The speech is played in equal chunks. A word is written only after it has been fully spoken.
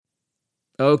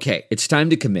Okay, it's time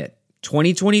to commit.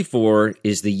 2024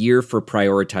 is the year for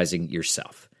prioritizing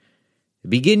yourself.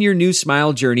 Begin your new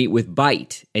smile journey with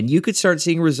Byte, and you could start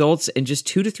seeing results in just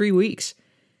 2 to 3 weeks.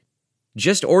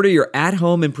 Just order your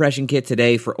at-home impression kit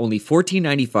today for only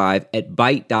 $14.95 at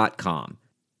Byte.com.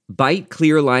 Byte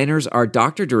clear liners are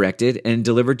doctor-directed and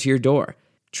delivered to your door.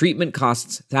 Treatment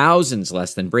costs thousands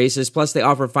less than braces, plus they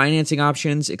offer financing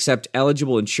options, accept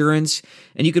eligible insurance,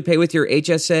 and you could pay with your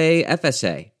HSA,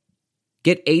 FSA.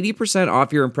 Get 80%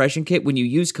 off your impression kit when you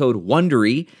use code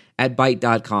WONDERY at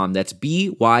Byte.com. That's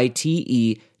BYTE.com.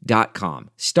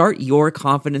 Start your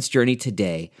confidence journey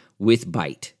today with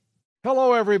Byte.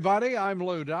 Hello, everybody. I'm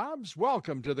Lou Dobbs.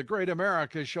 Welcome to the Great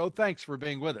America Show. Thanks for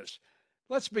being with us.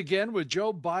 Let's begin with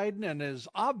Joe Biden and his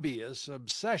obvious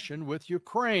obsession with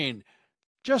Ukraine.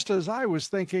 Just as I was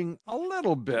thinking a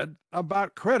little bit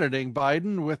about crediting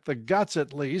Biden with the guts,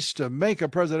 at least, to make a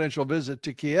presidential visit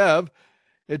to Kiev,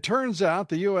 it turns out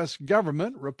the U.S.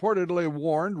 government reportedly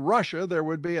warned Russia there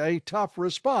would be a tough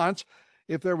response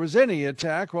if there was any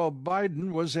attack while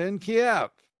Biden was in Kiev.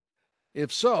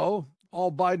 If so,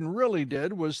 all Biden really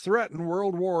did was threaten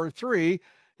World War III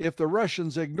if the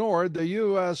Russians ignored the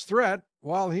U.S. threat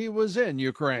while he was in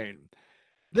Ukraine.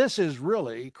 This is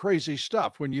really crazy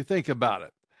stuff when you think about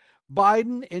it.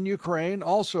 Biden in Ukraine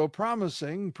also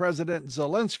promising President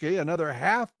Zelensky another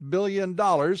 $500 million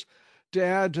to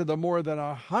add to the more than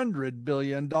 $100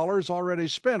 billion already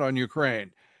spent on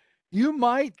Ukraine. You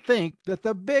might think that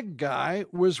the big guy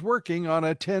was working on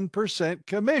a 10%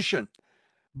 commission.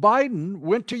 Biden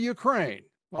went to Ukraine,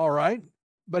 all right,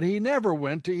 but he never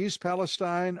went to East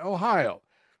Palestine, Ohio,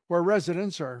 where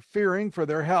residents are fearing for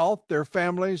their health, their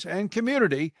families, and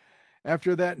community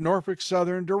after that Norfolk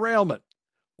Southern derailment.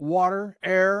 Water,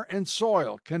 air, and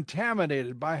soil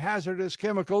contaminated by hazardous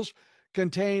chemicals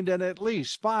contained in at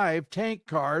least 5 tank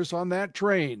cars on that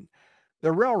train.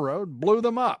 The railroad blew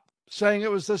them up, saying it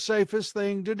was the safest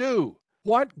thing to do.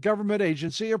 What government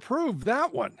agency approved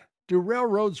that one? Do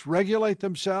railroads regulate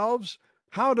themselves?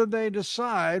 How do they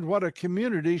decide what a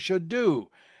community should do?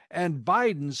 And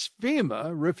Biden's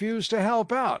FEMA refused to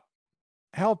help out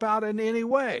in any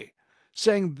way,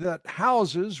 saying that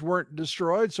houses weren't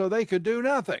destroyed so they could do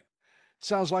nothing.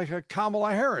 Sounds like a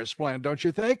Kamala Harris plan, don't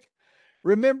you think?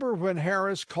 Remember when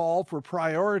Harris called for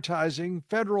prioritizing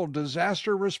federal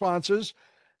disaster responses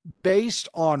based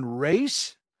on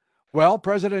race? Well,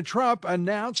 President Trump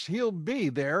announced he'll be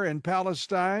there in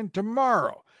Palestine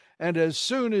tomorrow. And as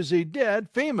soon as he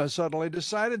did, FEMA suddenly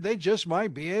decided they just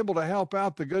might be able to help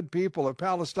out the good people of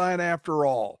Palestine after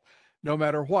all, no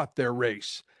matter what their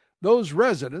race. Those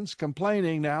residents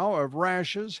complaining now of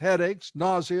rashes, headaches,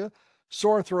 nausea,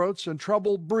 sore throats, and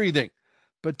trouble breathing.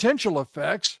 Potential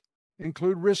effects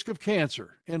include risk of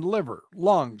cancer in liver,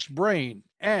 lungs, brain,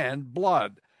 and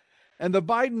blood. And the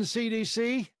Biden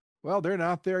CDC, well, they're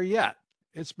not there yet.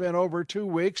 It's been over 2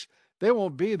 weeks. They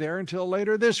won't be there until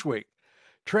later this week.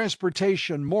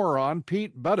 Transportation moron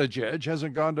Pete Buttigieg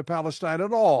hasn't gone to Palestine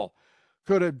at all.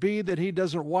 Could it be that he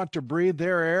doesn't want to breathe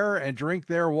their air and drink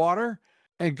their water?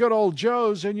 And good old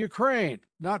Joe's in Ukraine,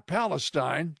 not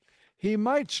Palestine. He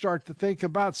might start to think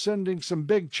about sending some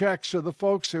big checks to the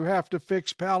folks who have to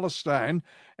fix Palestine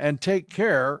and take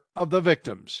care of the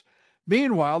victims.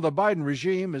 Meanwhile, the Biden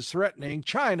regime is threatening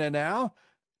China now,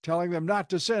 telling them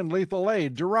not to send lethal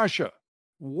aid to Russia,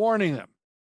 warning them.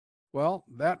 Well,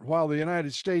 that while the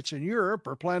United States and Europe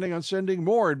are planning on sending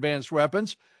more advanced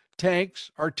weapons, tanks,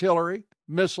 artillery,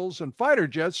 missiles, and fighter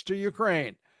jets to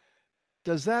Ukraine.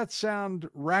 Does that sound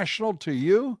rational to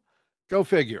you? Go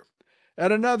figure.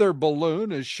 And another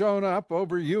balloon has shown up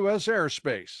over U.S.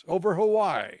 airspace, over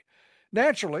Hawaii.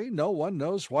 Naturally, no one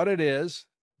knows what it is.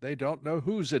 They don't know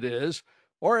whose it is,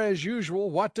 or as usual,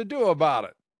 what to do about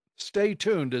it. Stay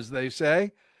tuned, as they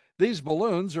say. These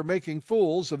balloons are making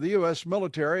fools of the U.S.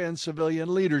 military and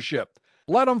civilian leadership.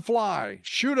 Let them fly,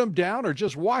 shoot them down, or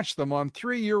just watch them on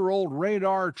 3-year-old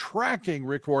radar tracking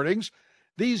recordings.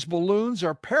 These balloons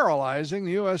are paralyzing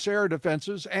the U.S. air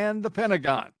defenses and the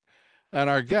Pentagon. And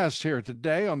our guest here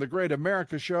today on the Great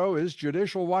America Show is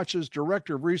Judicial Watch's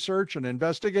Director of Research and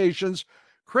Investigations,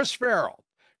 Chris Farrell.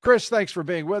 Chris, thanks for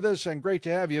being with us and great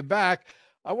to have you back.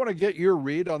 I want to get your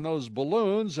read on those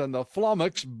balloons and the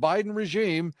flummoxed Biden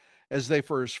regime as they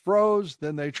first froze,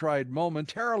 then they tried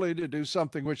momentarily to do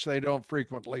something which they don't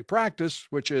frequently practice,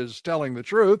 which is telling the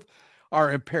truth.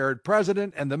 Our impaired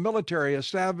president and the military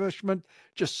establishment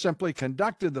just simply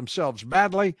conducted themselves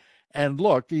badly and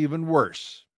look even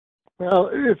worse. Well,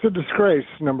 it's a disgrace,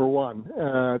 number one.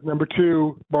 Number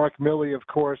two, Mark Milley, of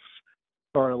course,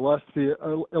 our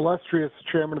illustrious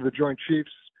chairman of the Joint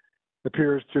Chiefs,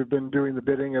 appears to have been doing the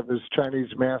bidding of his Chinese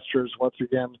masters once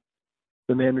again,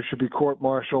 the man who should be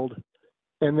court-martialed.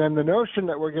 And then the notion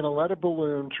that we're going to let a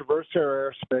balloon traverse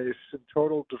our airspace in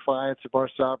total defiance of our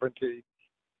sovereignty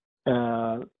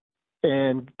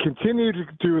and continue to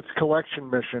do its collection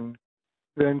mission,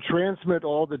 then transmit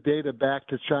all the data back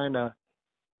to China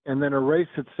and then erase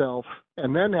itself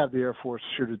and then have the Air Force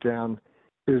shoot it down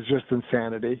is just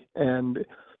insanity. And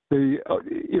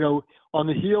on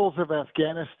the heels of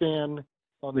Afghanistan,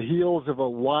 on the heels of a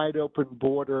wide open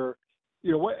border,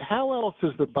 how else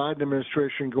is the Biden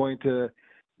administration going to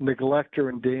neglect or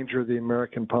endanger the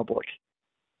American public?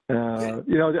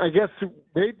 I guess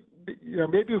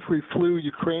maybe if we flew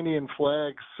Ukrainian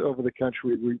flags over the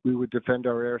country, we would defend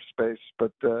our airspace.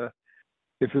 But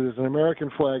if there's an American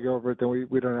flag over it, then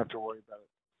we don't have to worry about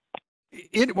it.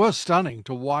 It was stunning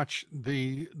to watch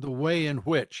the way in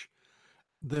which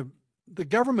the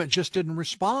government just didn't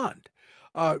respond.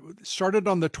 Started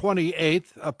on the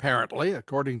 28th, apparently,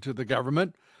 according to the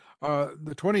government.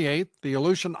 The 28th, the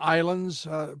Aleutian Islands,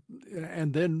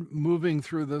 and then moving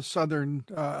through the southern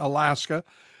Alaska,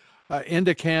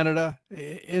 into Canada,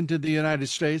 into the United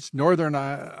States, northern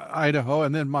Idaho,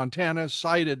 and then Montana,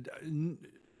 cited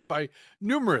by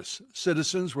numerous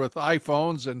citizens with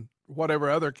iPhones and whatever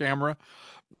other camera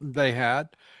they had.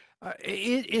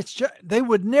 It's just, they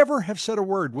would never have said a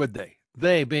word, would they?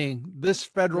 They being this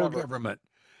federal government,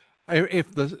 if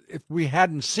we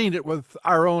hadn't seen it with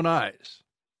our own eyes.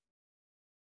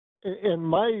 And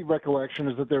my recollection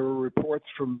is that there were reports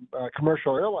from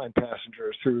commercial airline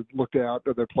passengers who looked out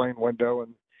of their plane window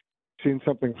and seen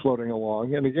something floating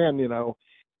along. And again,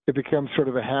 it becomes sort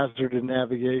of a hazard in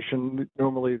navigation.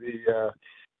 Normally, the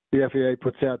FAA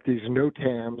puts out these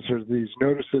NOTAMs, or these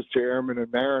notices to airmen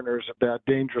and mariners about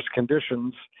dangerous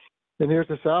conditions. And there's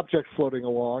this object floating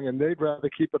along, and they'd rather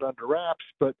keep it under wraps.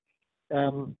 But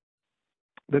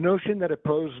the notion that it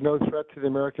posed no threat to the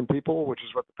American people, which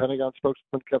is what the Pentagon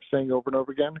spokesman kept saying over and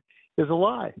over again, is a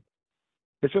lie.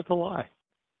 It's just a lie.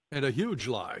 And a huge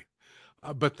lie.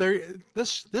 But this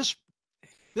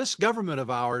government of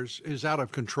ours is out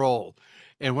of control.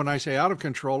 And when I say out of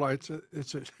control, it's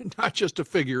not just a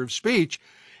figure of speech.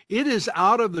 It is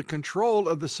out of the control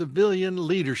of the civilian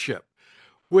leadership.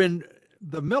 When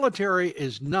the military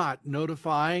is not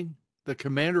notifying the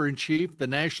commander-in-chief, the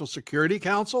National Security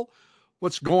Council,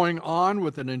 what's going on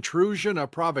with an intrusion, a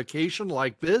provocation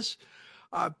like this,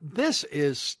 this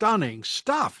is stunning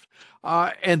stuff.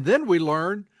 And then we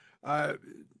learn, to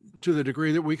the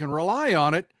degree that we can rely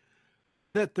on it,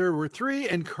 that there were 3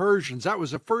 incursions. That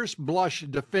was a first blush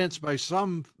defense by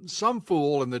some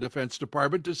fool in the Defense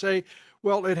Department to say,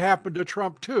 well, it happened to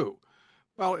Trump too.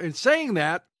 Well, in saying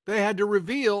that, they had to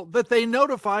reveal that they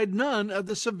notified none of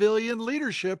the civilian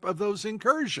leadership of those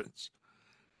incursions.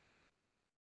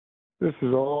 This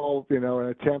is all, an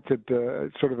attempt at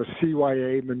sort of a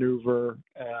CYA maneuver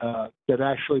that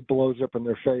actually blows up in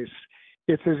their face.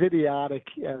 It's as idiotic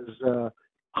as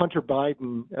Hunter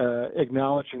Biden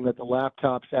acknowledging that the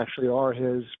laptops actually are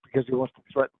his because he wants to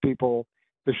threaten people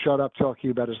to shut up talking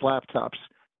about his laptops.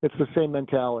 It's the same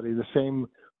mentality, the same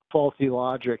faulty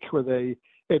logic where they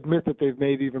admit that they've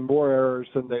made even more errors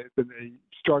than they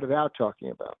started out talking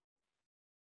about.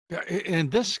 In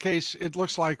this case, it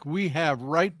looks like we have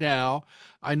right now,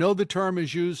 I know the term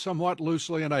is used somewhat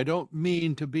loosely, and I don't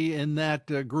mean to be in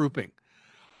that grouping.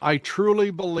 I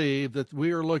truly believe that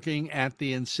we are looking at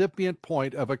the incipient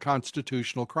point of a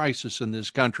constitutional crisis in this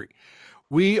country.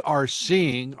 We are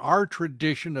seeing our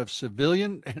tradition of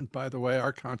civilian, and by the way,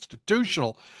 our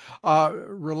constitutional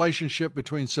relationship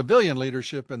between civilian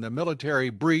leadership and the military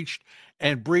breached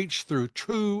through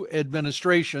 2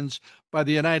 administrations by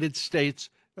the United States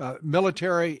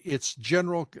military, its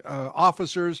general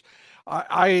officers.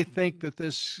 I think that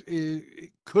this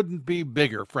couldn't be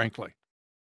bigger, frankly.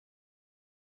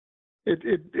 It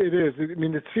is. I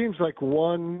mean, it seems like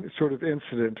one sort of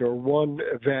incident or one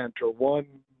event or one,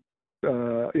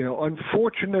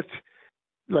 unfortunate,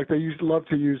 like they love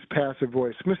to use passive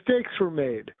voice. Mistakes were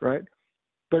made, right?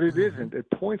 But it isn't. It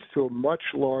points to a much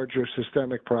larger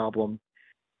systemic problem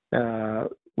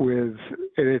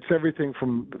it's everything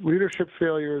from leadership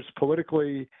failures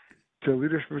politically to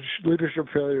leadership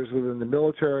failures within the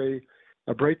military,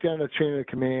 a breakdown of chain of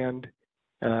command,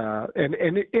 and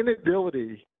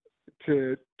inability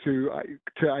to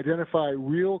identify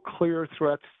real clear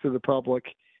threats to the public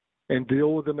and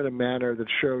deal with them in a manner that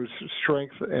shows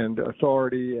strength and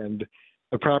authority and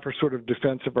a proper sort of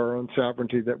defense of our own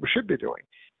sovereignty that we should be doing.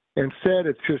 Instead,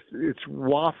 it's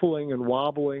waffling and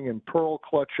wobbling and pearl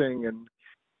clutching and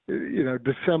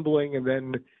dissembling and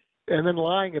then and then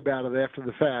lying about it after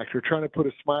the fact, or trying to put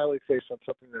a smiley face on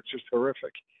something that's just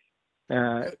horrific.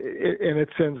 And it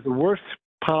sends the worst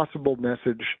possible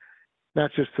message,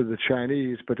 not just to the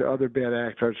Chinese, but to other bad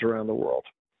actors around the world.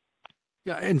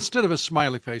 Yeah, instead of a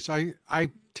smiley face, I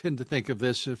tend to think of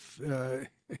this if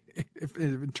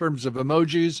in terms of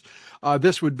emojis,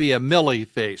 this would be a Milley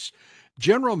face.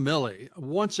 General Milley,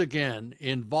 once again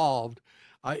involved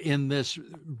in this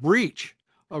breach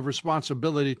of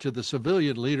responsibility to the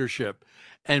civilian leadership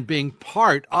and being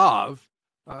part of,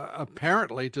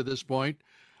 apparently to this point,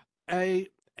 a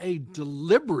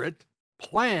deliberate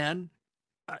plan,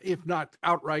 if not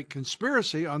outright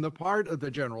conspiracy on the part of the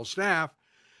general staff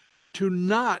to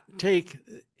not take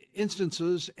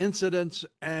incidents,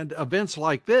 and events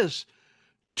like this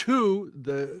to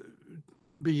the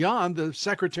beyond the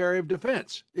Secretary of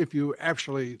Defense. If you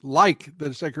actually like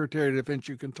the Secretary of Defense,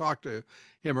 you can talk to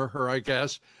him or her, I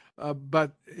guess,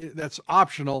 but that's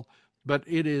optional. But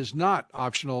it is not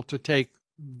optional to take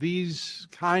these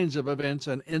kinds of events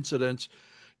and incidents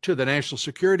to the National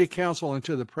Security Council and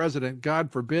to the President,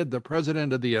 God forbid, the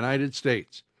President of the United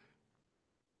States.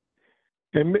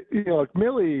 And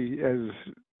Milley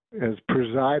has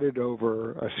presided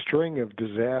over a string of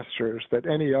disasters that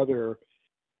any other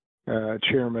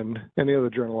chairman, any other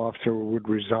general officer would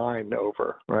resign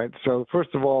over, right? So first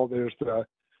of all, there's the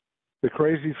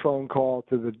crazy phone call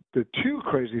to the two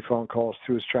crazy phone calls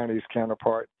to his Chinese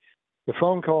counterpart. The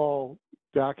phone call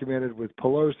documented with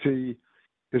Pelosi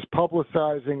is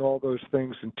publicizing all those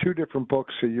things in two different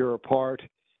books a year apart.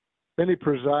 Then he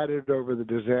presided over the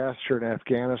disaster in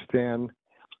Afghanistan.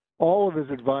 All of his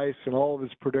advice and all of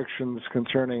his predictions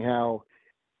concerning how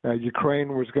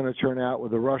Ukraine was going to turn out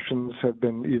with the Russians have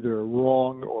been either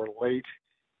wrong or late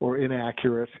or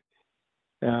inaccurate.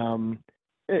 And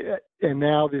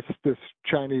now this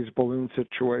Chinese balloon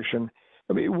situation.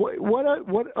 I mean,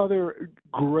 what other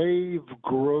grave,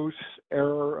 gross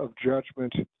error of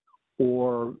judgment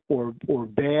or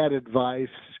bad advice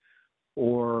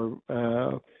or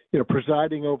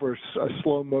presiding over a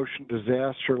slow motion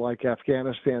disaster like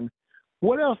Afghanistan,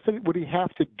 what else would he have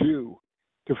to do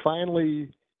to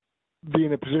finally be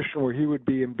in a position where he would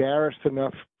be embarrassed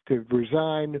enough to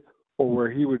resign or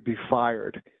where he would be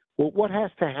fired? Well, what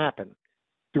has to happen?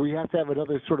 Do we have to have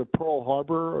another sort of Pearl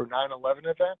Harbor or 9/11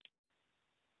 event?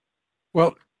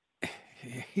 Well,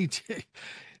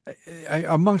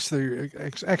 amongst the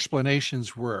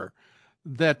explanations were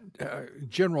that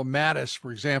General Mattis,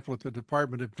 for example, at the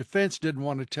Department of Defense, didn't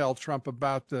want to tell Trump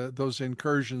about those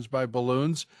incursions by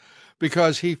balloons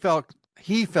because he felt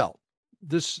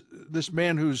this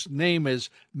man whose name is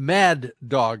Mad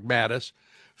Dog Mattis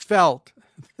felt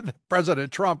that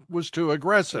President Trump was too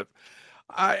aggressive.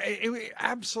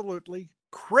 Absolutely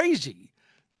crazy.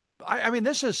 I mean,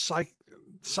 this is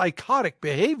psychotic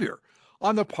behavior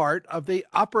on the part of the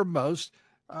uppermost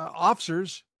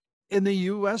officers in the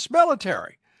U.S.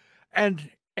 military.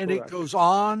 And it goes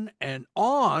on, and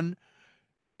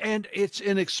it's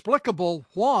inexplicable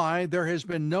why there has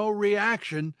been no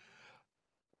reaction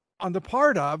on the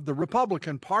part of the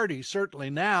Republican Party, certainly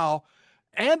now,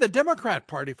 and the Democrat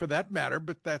Party for that matter,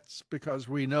 but that's because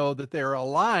we know that they're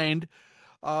aligned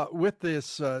with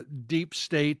this deep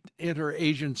state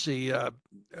interagency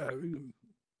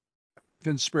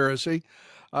conspiracy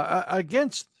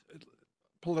against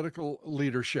political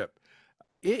leadership.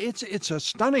 It's a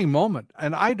stunning moment,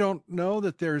 and I don't know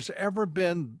that there's ever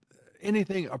been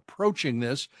anything approaching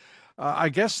this. I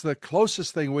guess the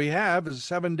closest thing we have is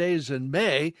 7 Days in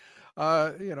May,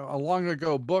 a long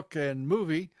ago book and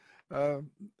movie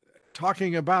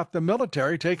talking about the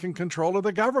military taking control of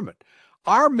the government.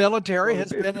 Our military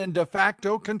has been in de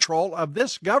facto control of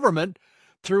this government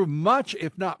through much,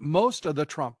 if not most, of the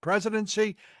Trump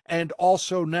presidency, and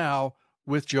also now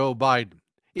with Joe Biden.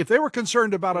 If they were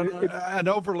concerned about an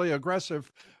overly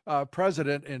aggressive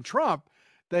president in Trump,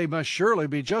 they must surely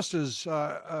be just as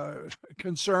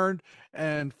concerned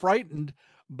and frightened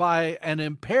by an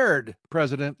impaired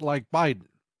president like Biden.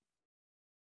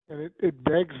 And it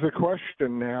begs the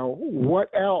question now, what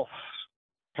else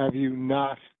have you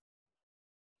not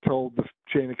told the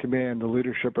chain of command, the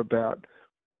leadership about?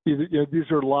 Either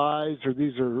these are lies or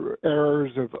these are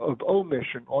errors of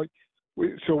omission.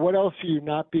 So what else are you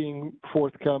not being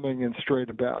forthcoming and straight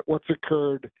about? What's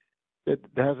occurred that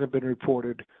hasn't been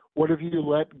reported? What have you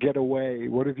let get away?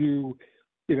 What have you,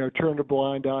 turned a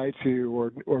blind eye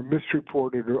to or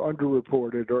misreported or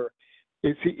underreported? Or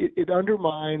it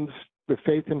undermines the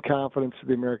faith and confidence of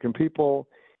the American people.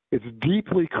 It's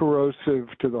deeply corrosive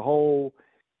to the whole,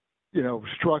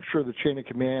 structure of the chain of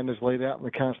command as laid out in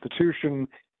the Constitution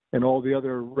and all the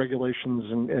other regulations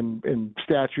and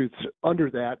statutes under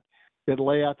that. that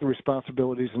lay out the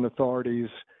responsibilities and authorities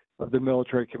of the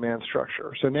military command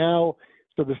structure. So now,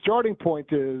 the starting point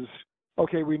is,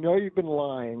 okay, we know you've been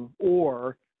lying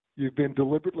or you've been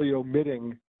deliberately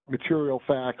omitting material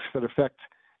facts that affect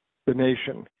the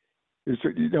nation.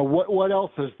 What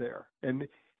else is there? And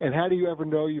how do you ever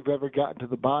know you've ever gotten to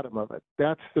the bottom of it?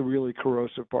 That's the really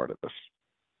corrosive part of this.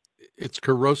 It's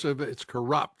corrosive. It's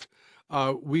corrupt.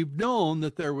 We've known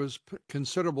that there was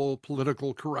considerable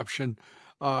political corruption,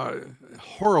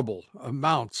 horrible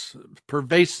amounts,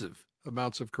 pervasive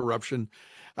amounts of corruption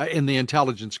in the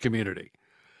intelligence community.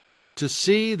 To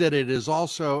see that it is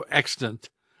also extant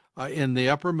in the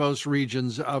uppermost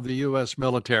regions of the U.S.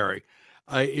 military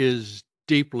is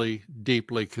deeply,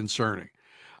 deeply concerning.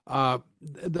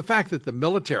 The fact that the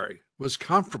military was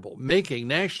comfortable making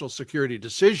national security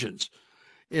decisions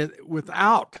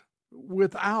without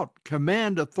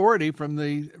command authority from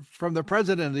the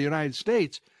president of the United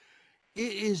States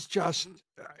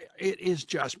it is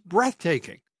just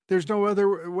breathtaking. There's no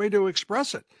other way to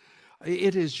express it.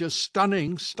 It is just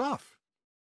stunning stuff.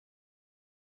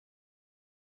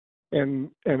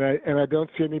 And I don't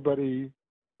see anybody,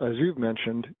 as you've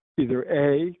mentioned, either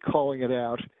A, calling it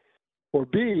out, or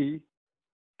B,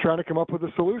 trying to come up with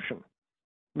a solution.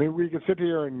 I mean, we can sit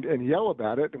here and yell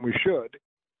about it, and we should,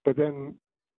 but then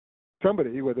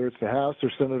somebody, whether it's the House or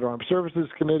Senate Armed Services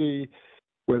Committee,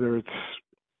 there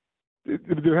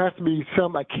has to be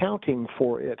some accounting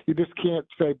for it. You just can't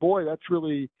say, boy, that's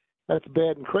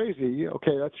bad and crazy.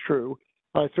 Okay, that's true.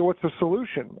 All right, so what's the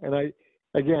solution? And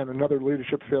again, another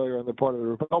leadership failure on the part of the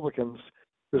Republicans.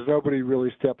 There's nobody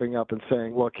really stepping up and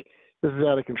saying, look, this is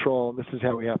out of control and this is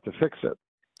how we have to fix it.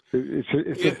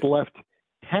 It's just left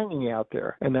hanging out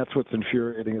there, and that's what's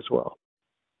infuriating as well.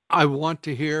 I want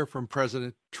to hear from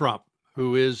President Trump,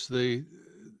 who is the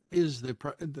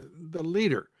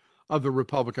leader of the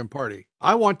Republican Party.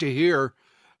 I want to hear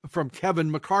from Kevin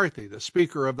McCarthy, the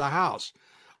Speaker of the House,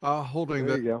 holding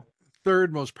the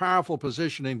third most powerful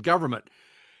position in government.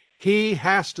 He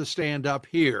has to stand up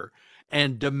here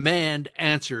and demand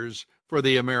answers for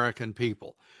the American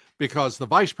people, because the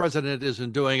vice president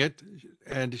isn't doing it,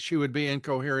 and she would be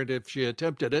incoherent if she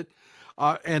attempted it.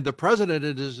 And the president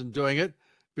isn't doing it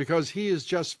because he is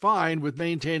just fine with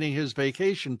maintaining his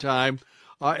vacation time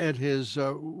at his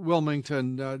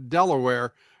Wilmington,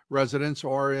 Delaware residence,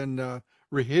 or in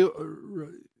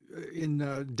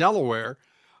Delaware.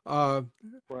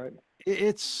 Right.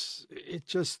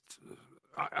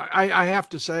 I have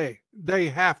to say, they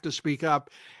have to speak up,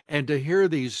 and to hear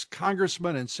these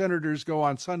congressmen and senators go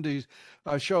on Sunday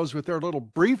shows with their little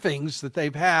briefings that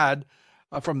they've had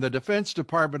from the Defense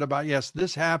Department about, yes,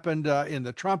 this happened in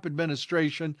the Trump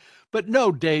administration, but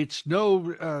no dates,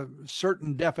 no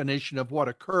certain definition of what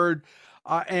occurred.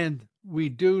 And we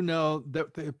do know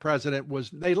that the president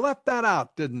they left that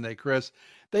out, didn't they, Chris?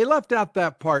 They left out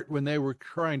that part when they were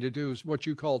trying to do what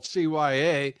you called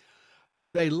CYA.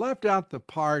 They left out the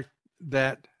part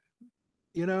that,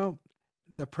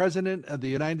 the President of the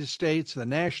United States, the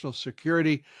National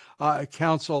Security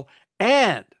Council,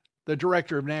 and the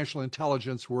Director of National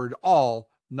Intelligence were all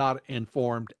not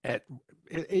informed at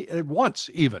once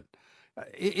even.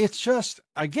 It's just,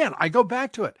 again, I go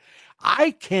back to it.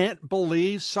 I can't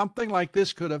believe something like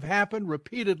this could have happened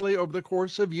repeatedly over the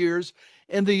course of years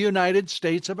in the United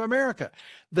States of America.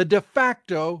 The de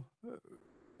facto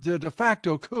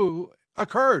coup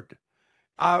occurred.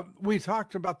 We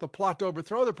talked about the plot to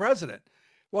overthrow the president.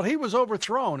 Well, he was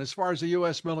overthrown as far as the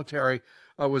U.S. military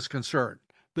was concerned.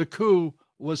 The coup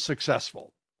was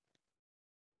successful.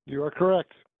 You are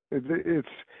correct. You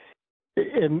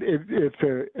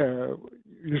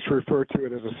just refer to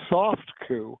it as a soft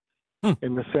coup,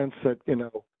 in the sense that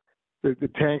the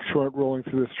tanks weren't rolling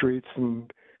through the streets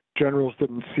and generals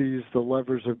didn't seize the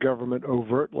levers of government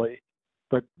overtly,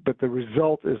 but the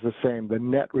result is the same. The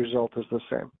net result is the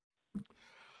same.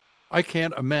 I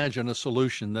can't imagine a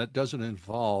solution that doesn't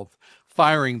involve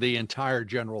firing the entire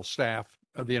general staff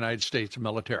of the United States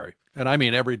military. And I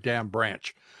mean every damn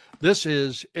branch. This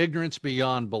is ignorance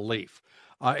beyond belief.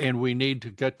 And we need to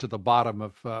get to the bottom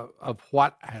of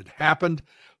what had happened,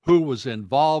 who was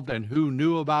involved and who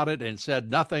knew about it and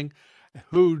said nothing,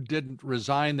 who didn't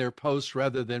resign their posts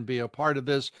rather than be a part of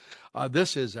this.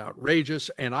 This is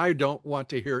outrageous, and I don't want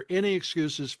to hear any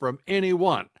excuses from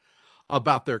anyone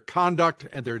about their conduct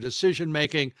and their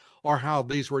decision-making or how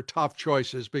these were tough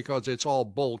choices, because it's all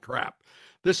bull crap.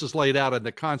 This is laid out in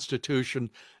the Constitution,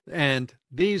 and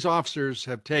these officers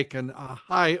have taken a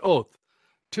high oath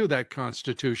to that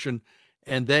Constitution,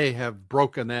 and they have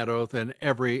broken that oath in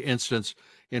every instance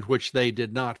in which they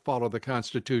did not follow the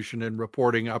Constitution in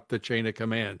reporting up the chain of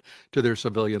command to their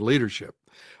civilian leadership.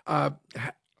 Uh,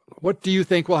 what do you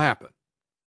think will happen?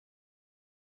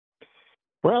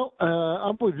 Well,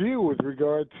 I'm with you with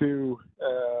regard to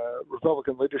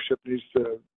Republican leadership needs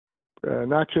to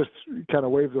not just kind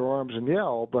of wave their arms and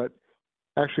yell, but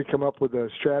actually come up with a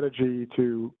strategy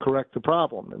to correct the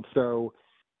problem. And so,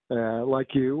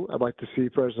 like you, I'd like to see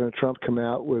President Trump come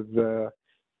out with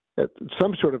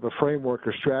some sort of a framework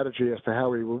or strategy as to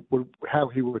how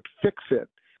he would fix it.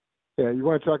 You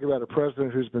want to talk about a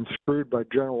president who's been screwed by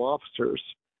general officers,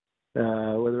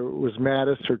 whether it was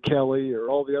Mattis or Kelly or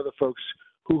all the other folks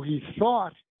who he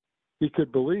thought he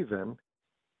could believe in.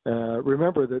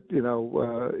 Remember that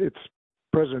it's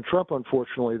President Trump,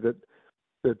 unfortunately,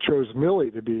 that chose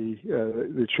Milley to be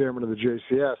the chairman of the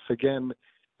JCS. Again,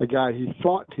 a guy he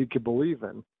thought he could believe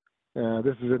in.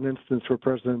 This is an instance where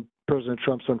President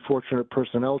Trump's unfortunate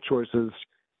personnel choices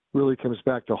really comes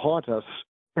back to haunt us.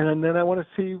 And then I want to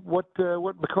see what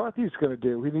McCarthy's going to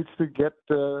do. He needs to get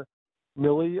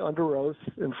Milley under oath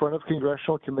in front of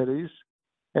congressional committees,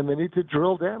 and they need to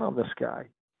drill down on this guy.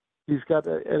 He's got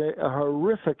a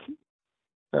horrific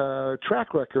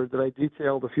track record that I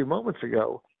detailed a few moments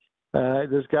ago.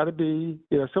 There's got to be,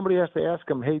 somebody has to ask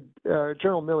him, hey,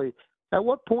 General Milley, at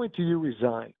what point do you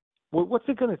resign? What's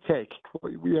it going to take?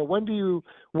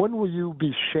 When will you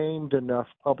be shamed enough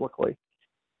publicly?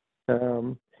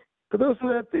 For those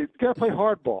that they got to play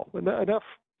hardball. Enough,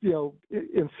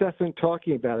 incessant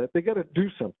talking about it. They got to do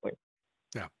something.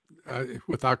 Yeah,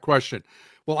 without question.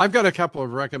 Well, I've got a couple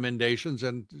of recommendations,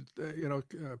 and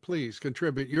please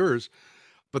contribute yours.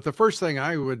 But the first thing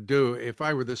I would do if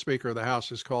I were the Speaker of the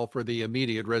House is call for the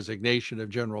immediate resignation of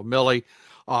General Milley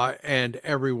and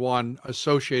everyone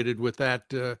associated with that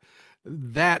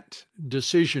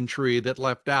decision tree that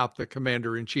left out the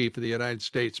Commander-in-Chief of the United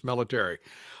States military.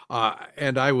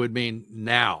 And I would mean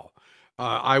now.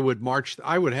 I would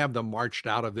have them marched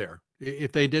out of there.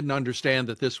 If they didn't understand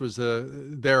that this was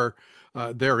their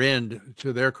end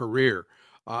to their career,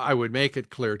 I would make it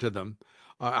clear to them.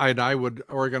 And I would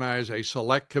organize a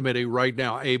select committee right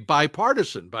now, a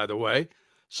bipartisan, by the way,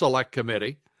 select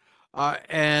committee,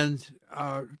 and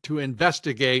to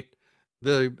investigate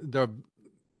this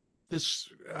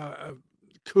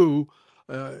coup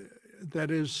that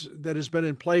has been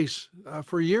in place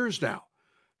for years now.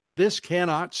 This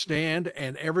cannot stand,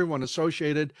 and everyone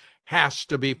associated has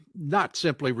to be not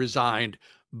simply resigned,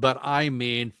 but I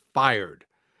mean fired.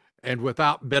 And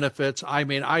without benefits, I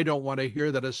mean, I don't want to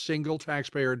hear that a single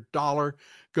taxpayer dollar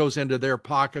goes into their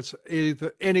pockets,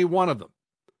 any one of them.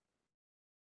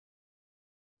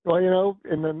 Well,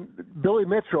 and then Billy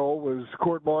Mitchell was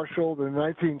court-martialed in the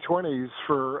 1920s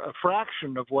for a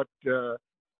fraction of what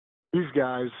these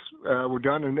guys were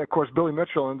done. And, of course, Billy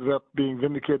Mitchell ended up being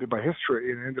vindicated by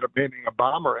history and ended up naming a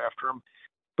bomber after him.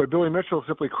 But Billy Mitchell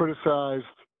simply criticized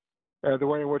the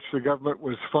way in which the government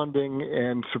was funding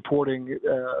and supporting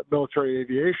military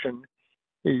aviation.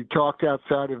 He talked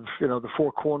outside of the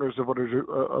four corners of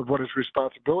what his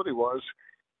responsibility was,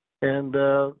 and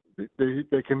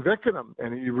they convicted him,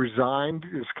 and he resigned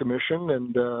his commission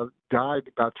and died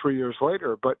about 3 years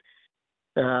later. But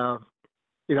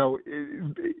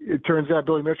it turns out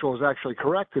Billy Mitchell was actually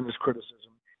correct in his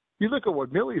criticism. You look at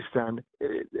what Milley's done.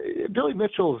 Billy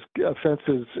Mitchell's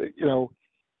offenses,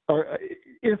 are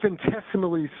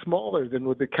infinitesimally smaller than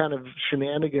with the kind of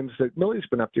shenanigans that Milley's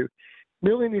been up to.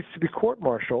 Milley needs to be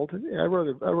court-martialed. I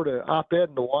wrote an op-ed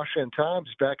in the Washington Times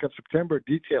back in September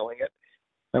detailing it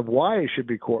of why he should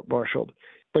be court-martialed.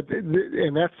 But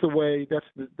and that's the way.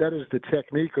 That is the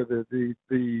technique or the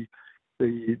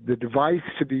device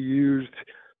to be used,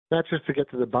 not just to get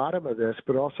to the bottom of this,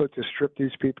 but also to strip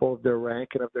these people of their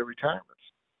rank and of their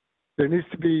retirements. There needs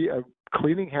to be a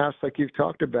cleaning house like you've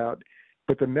talked about.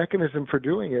 But the mechanism for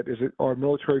doing it is our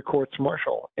military courts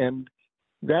martial. And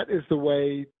that is the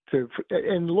way to –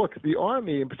 and look, the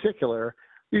Army in particular,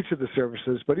 each of the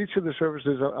services,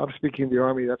 I'm speaking of the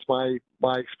Army, that's my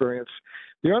experience.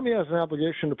 The Army has an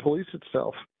obligation to police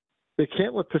itself. They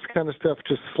can't let this kind of stuff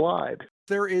just slide.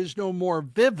 There is no more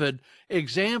vivid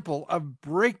example of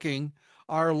breaking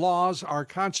our laws, our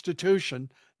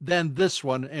Constitution, than this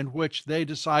one in which they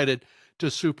decided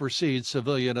to supersede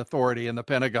civilian authority in the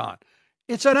Pentagon.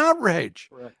 It's an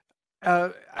outrage. Right.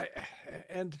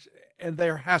 And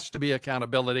there has to be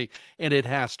accountability, and it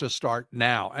has to start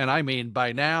now. And I mean,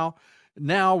 by now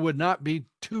would not be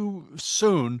too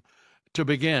soon to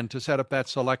begin to set up that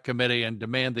select committee and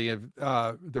demand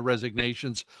the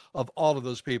resignations of all of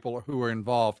those people who are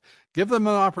involved. Give them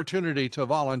an opportunity to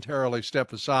voluntarily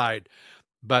step aside.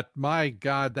 But my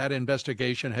God, that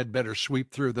investigation had better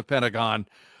sweep through the Pentagon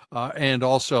and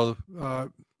also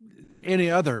any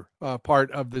other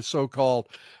part of the so-called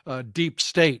deep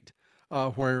state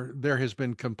where there has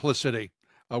been complicity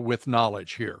with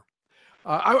knowledge here.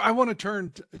 I want to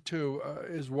turn to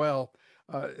as well.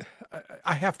 Uh,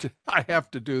 I have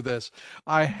to do this.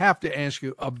 I have to ask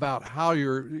you about how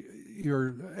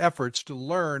your efforts to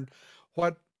learn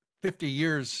what 50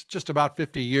 years, just about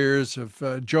 50 years of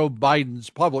Joe Biden's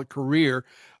public career,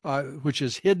 which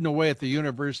is hidden away at the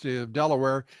University of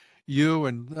Delaware. You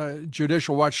and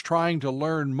Judicial Watch trying to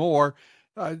learn more.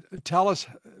 Tell us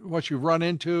what you've run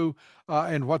into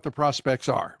and what the prospects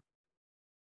are.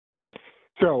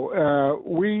 So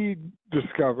we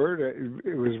discovered,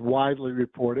 it was widely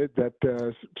reported that,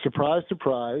 surprise,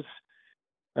 surprise,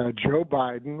 Joe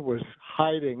Biden was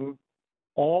hiding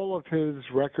all of his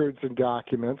records and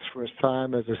documents from his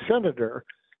time as a senator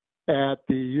at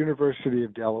the University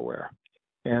of Delaware.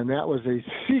 And that was a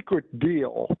secret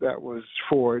deal that was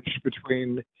forged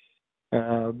between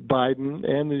Biden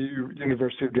and the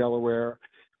University of Delaware,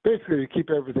 basically to keep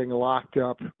everything locked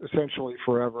up essentially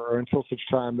forever until such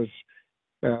time as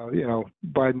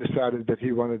Biden decided that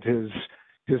he wanted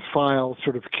his files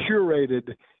sort of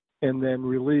curated and then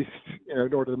released,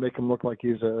 in order to make him look like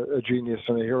he's a genius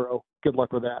and a hero. Good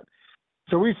luck with that.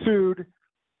 So we sued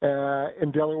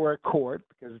in Delaware court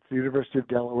because it's the University of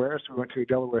Delaware. So we went to a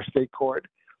Delaware state court.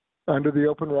 Under the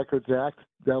Open Records Act,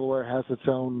 Delaware has its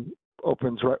own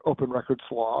open records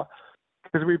law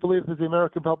because we believe that the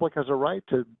American public has a right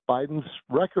to Biden's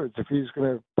records if he's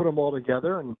going to put them all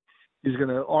together and he's going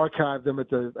to archive them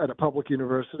at a public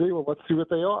university. Well, let's see what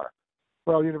they are.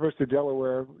 Well, University of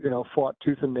Delaware, fought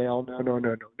tooth and nail.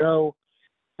 No.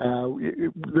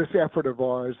 This effort of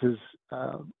ours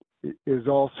is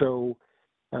also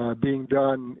being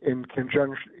done in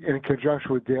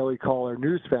conjunction with Daily Caller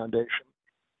News Foundation.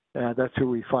 That's who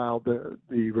we filed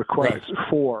the request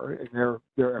for in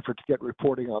their effort to get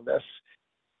reporting on this.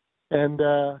 And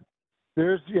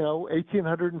there's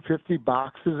 1,850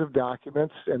 boxes of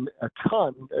documents and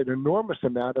an enormous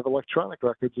amount of electronic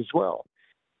records as well.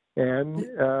 And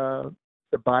the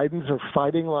Bidens are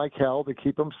fighting like hell to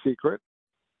keep them secret,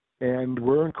 and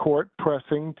we're in court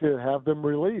pressing to have them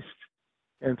released.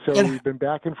 And so we've been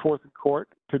back and forth in court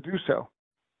to do so.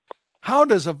 How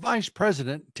does a vice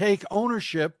president take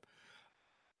ownership,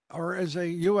 or as a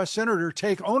U.S. senator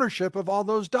take ownership of all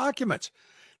those documents?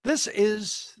 This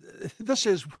is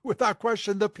without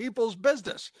question the people's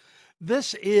business.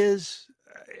 This is,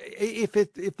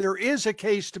 if there is a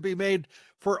case to be made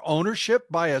for ownership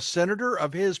by a senator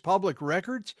of his public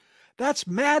records, that's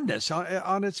madness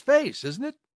on its face, isn't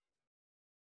it?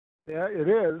 Yeah, it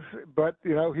is. But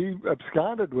he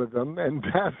absconded with them and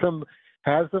has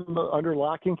them under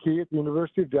lock and key at the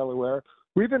University of Delaware.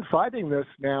 We've been fighting this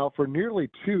now for nearly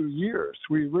 2 years.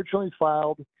 We originally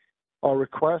filed our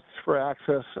requests for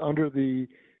access under the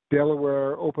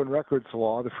Delaware Open Records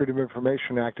Law, the Freedom of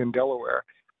Information Act in Delaware.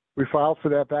 We filed for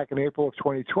that back in April of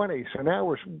 2020. So now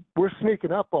we're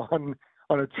sneaking up on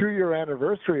a 2-year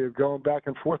anniversary of going back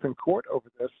and forth in court over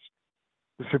this.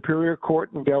 The Superior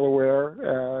Court in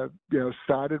Delaware,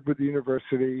 sided with the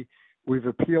university. We've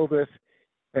appealed it,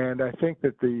 and I think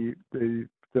that the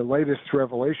latest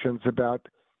revelations about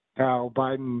how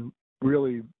Biden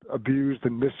really abused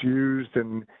and misused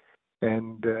and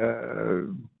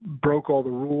broke all the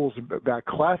rules about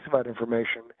classified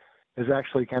information has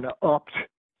actually kind of upped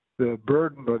the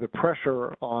burden or the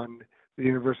pressure on the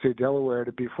University of Delaware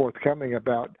to be forthcoming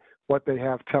about what they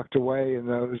have tucked away in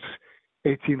those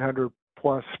 1,800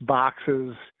 plus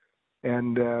boxes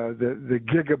and the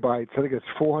gigabytes. I think it's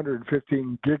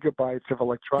 415 gigabytes of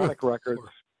electronic records.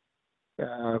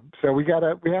 So we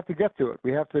have to get to it.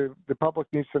 The public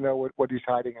needs to know what he's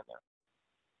hiding in there.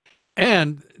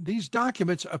 And these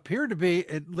documents appear to be,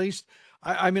 at least,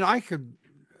 I could,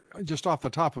 just off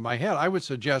the top of my head, I would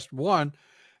suggest one,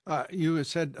 you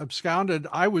said absconded.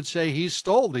 I would say he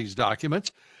stole these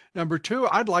documents. Number two,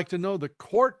 I'd like to know the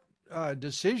court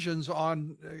decisions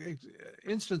on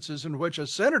instances in which a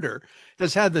senator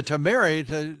has had the temerity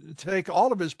to take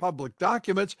all of his public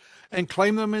documents and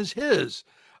claim them as his.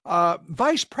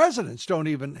 Vice presidents don't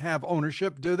even have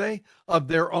ownership, do they, of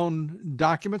their own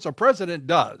documents? A president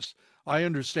does. I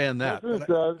understand that. President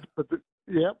does,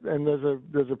 and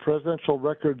there's a Presidential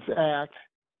Records Act,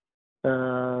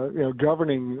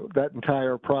 governing that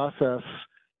entire process.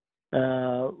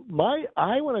 I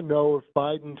want to know if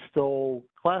Biden stole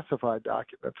classified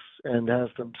documents and has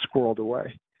them squirreled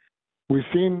away. We've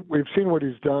seen what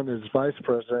he's done as vice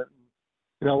president.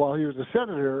 While he was a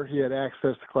senator, he had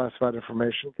access to classified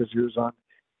information because he was on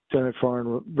Senate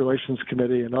Foreign Relations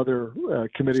Committee and other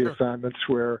committee assignments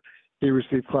where he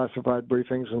received classified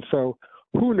briefings. And so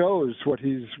who knows what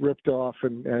he's ripped off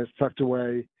and has tucked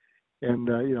away and,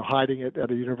 hiding it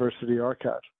at a university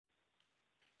archive.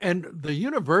 And the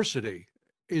university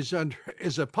is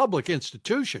a public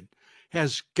institution,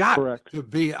 has got Correct. to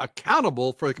be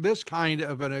accountable for this kind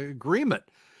of an agreement.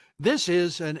 This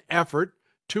is an effort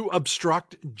to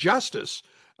obstruct justice,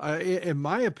 in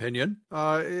my opinion,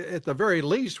 at the very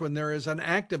least, when there is an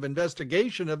active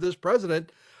investigation of this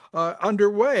president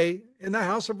underway in the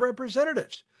House of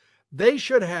Representatives. They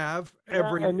should have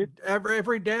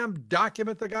every damn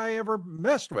document the guy ever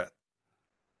messed with.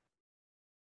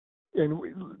 And we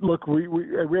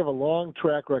have a long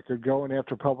track record going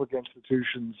after public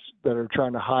institutions that are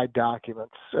trying to hide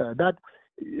documents. Not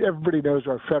everybody knows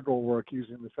our federal work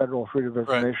using the Federal Freedom of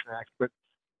Information Act, but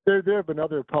there have been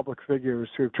other public figures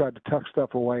who have tried to tuck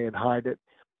stuff away and hide it.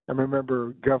 I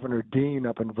remember Governor Dean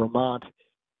up in Vermont.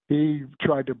 He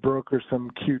tried to broker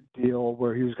some cute deal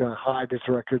where he was going to hide his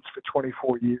records for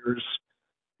 24 years.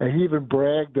 And he even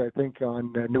bragged, I think,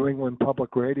 on New England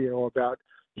Public Radio about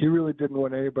he really didn't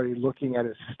want anybody looking at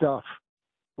his stuff,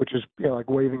 which is like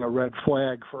waving a red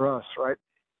flag for us, right?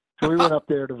 So we went up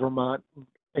there to Vermont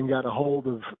and got a hold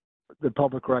of the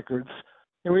public records.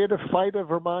 And we had to fight a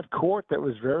Vermont court that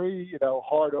was very,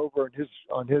 hard over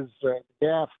on his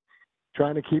behalf,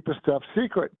 trying to keep his stuff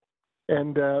secret.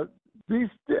 And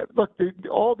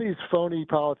all these phony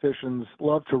politicians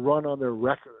love to run on their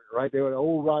record, right? They would,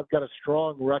 I've got a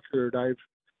strong record. I've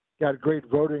got a great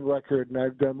voting record, and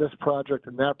I've done this project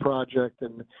and that project,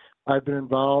 and I've been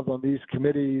involved on these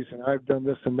committees, and I've done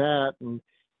this and that. And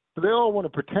so they all want to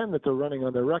pretend that they're running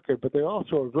on their record, but they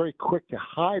also are very quick to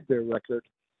hide their record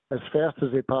as fast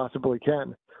as they possibly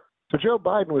can. So Joe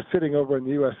Biden was sitting over in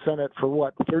the U.S. Senate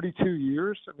for 32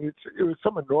 years? I mean, it was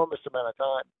some enormous amount of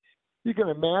time. You can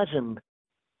imagine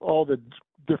all the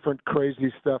different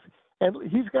crazy stuff. And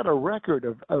he's got a record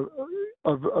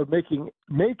of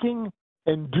making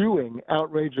and doing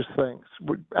outrageous things,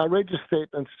 outrageous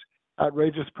statements,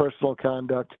 outrageous personal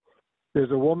conduct.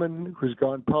 There's a woman who's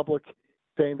gone public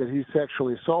saying that he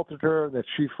sexually assaulted her, that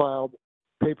she filed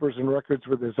papers and records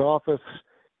with his office.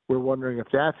 We're wondering if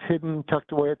that's hidden,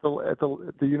 tucked away at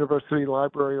the university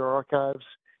library or archives.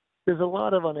 There's a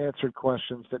lot of unanswered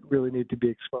questions that really need to be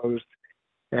exposed.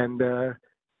 And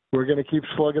we're going to keep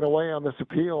slugging away on this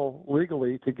appeal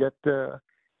legally to get to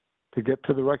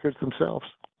the records themselves.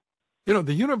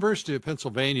 The University of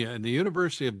Pennsylvania and the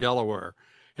University of Delaware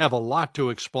have a lot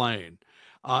to explain.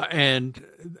 And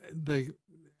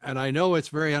I know it's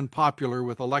very unpopular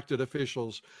with elected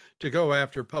officials to go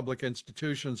after public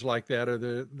institutions like that,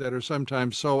 that are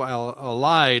sometimes so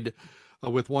allied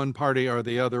with one party or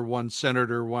the other, one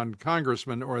senator, one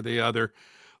congressman or the other.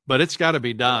 But it's got to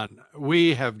be done.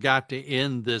 We have got to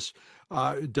end this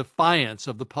defiance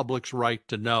of the public's right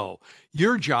to know.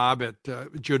 Your job at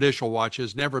Judicial Watch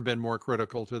has never been more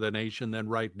critical to the nation than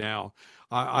right now.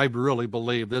 I really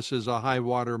believe this is a high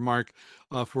water mark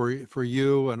for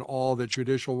you and all that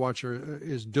Judicial Watch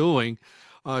is doing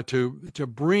to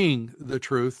bring the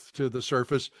truth to the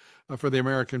surface for the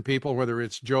American people, whether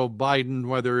it's Joe Biden,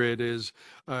 whether it is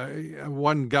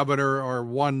one governor or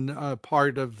one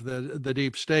part of the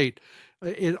deep state.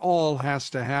 It all has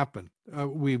to happen.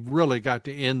 We've really got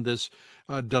to end this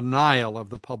denial of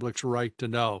the public's right to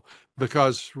know,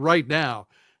 because right now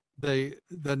the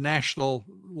national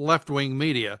left-wing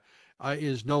media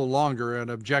is no longer an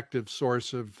objective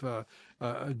source of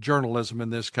journalism in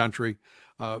this country.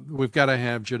 We've got to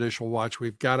have Judicial Watch.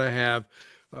 We've got to have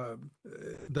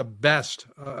the best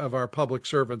of our public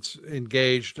servants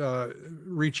engaged,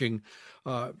 reaching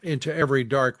into every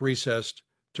dark recess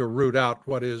to root out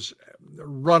what is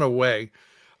runaway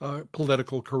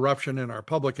political corruption in our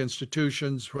public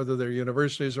institutions, whether they're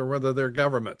universities or whether they're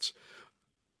governments.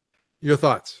 Your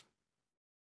thoughts?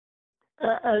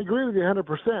 I agree with you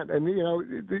 100%. And,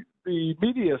 the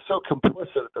media is so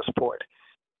complicit at this point.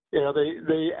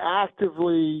 They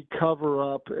actively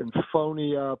cover up and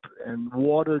phony up and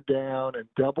water down and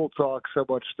double talk so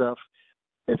much stuff.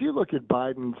 If you look at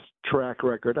Biden's track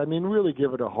record, really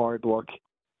give it a hard look.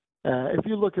 If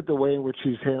you look at the way in which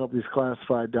he's handled these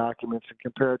classified documents and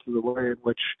compare it to the way in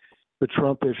which the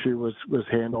Trump issue was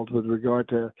handled with regard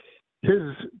to his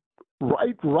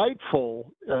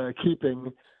rightful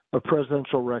keeping of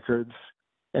presidential records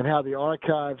and how the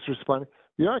archives responded.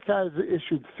 The archives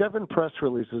issued 7 press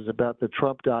releases about the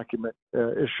Trump document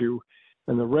issue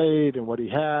and the raid and what he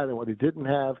had and what he didn't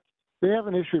have. They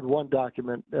haven't issued one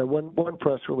document, one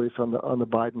press release on the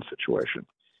Biden situation.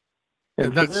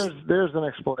 And so there's an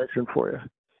explanation for you.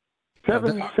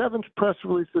 Seven press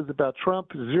releases about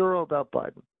Trump, 0 about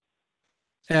Biden.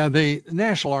 And the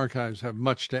National Archives have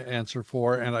much to answer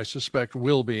for, and I suspect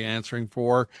will be answering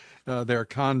for their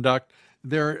conduct.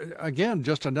 They're, again,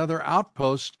 just another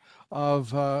outpost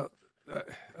of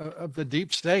the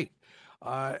deep state.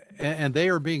 And they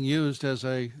are being used as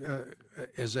a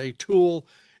tool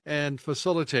and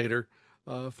facilitator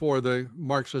for the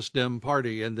Marxist Dem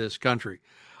Party in this country.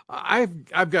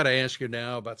 I've got to ask you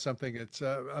now about something that's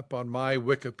up on my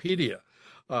Wikipedia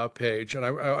page, and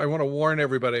I want to warn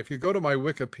everybody: if you go to my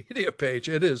Wikipedia page,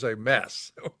 it is a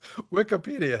mess.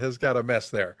 Wikipedia has got a mess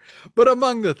there. But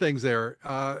among the things there,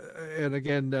 and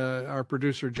again, our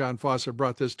producer John Fawcett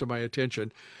brought this to my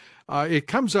attention. It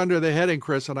comes under the heading,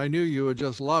 Chris, and I knew you would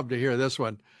just love to hear this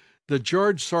one: the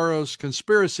George Soros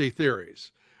conspiracy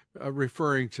theories,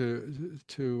 referring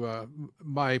to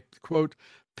my quote,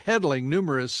 peddling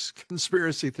numerous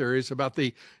conspiracy theories about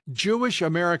the Jewish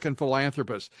American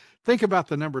philanthropist. Think about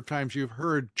the number of times you've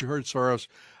heard George Soros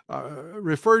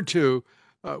referred to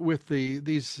with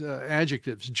these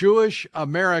adjectives: Jewish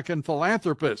American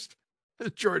philanthropist,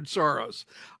 George Soros.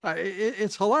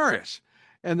 It's hilarious.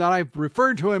 And then I've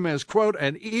referred to him as, quote,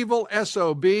 an evil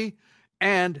SOB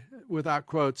and, without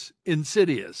quotes,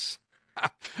 insidious.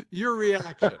 Your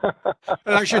reaction.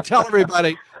 And I should tell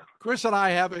everybody, Chris and I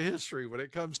have a history when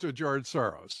it comes to George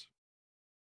Soros.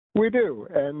 We do,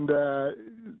 and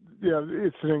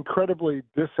it's an incredibly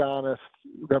dishonest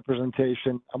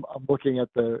representation. I'm looking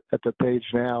at the page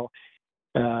now.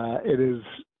 It is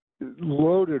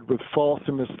loaded with false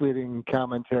and misleading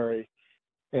commentary,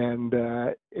 and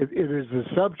it is a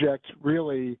subject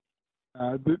really.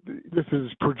 This is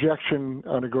projection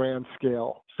on a grand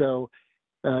scale. So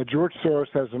George Soros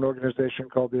has an organization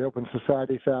called the Open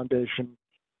Society Foundation.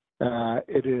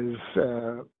 It is,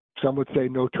 some would say,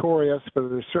 notorious, but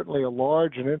it is certainly a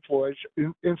large and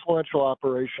influential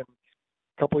operation.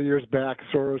 A couple of years back,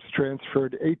 Soros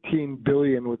transferred $18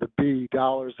 billion with a B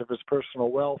dollars of his personal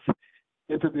wealth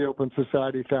into the Open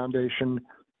Society Foundation.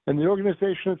 And the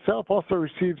organization itself also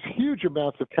receives huge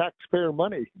amounts of taxpayer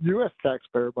money, U.S.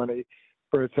 taxpayer money,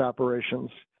 for its operations.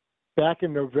 Back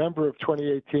in November of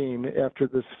 2018, after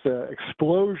this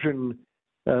explosion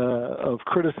of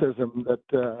criticism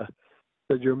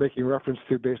that you're making reference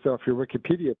to based off your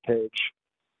Wikipedia page,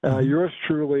 yours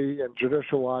truly and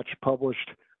Judicial Watch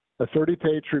published a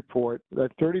 30-page report.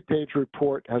 That 30-page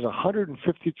report has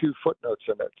 152 footnotes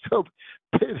in it. So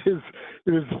it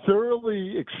is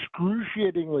thoroughly,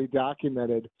 excruciatingly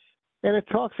documented. And it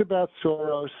talks about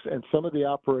Soros and some of the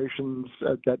operations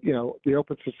that, the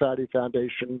Open Society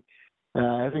Foundation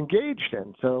has engaged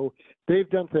in. So they've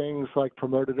done things like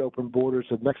promoted open borders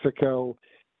with Mexico.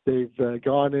 They've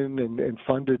gone in and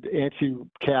funded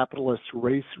anti-capitalist,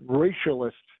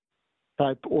 racialist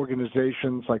type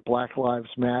organizations like Black Lives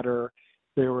Matter.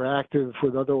 They were active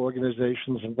with other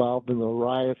organizations involved in the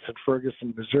riots in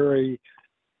Ferguson, Missouri.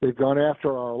 They've gone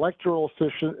after our electoral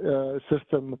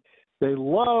system. They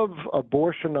love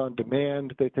abortion on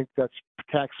demand. They think that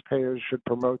taxpayers should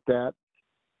promote that.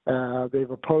 They've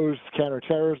opposed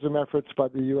counterterrorism efforts by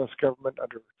the U.S. government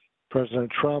under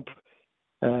President Trump.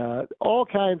 All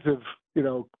kinds of,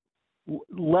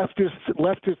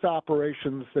 leftist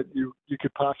operations that you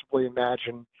could possibly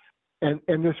imagine. And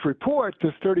this report,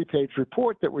 this 30-page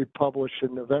report that we published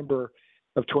in November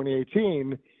of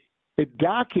 2018, it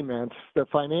documents the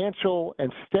financial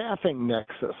and staffing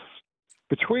nexus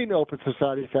between Open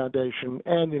Society Foundation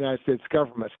and the United States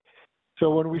government. So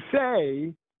when we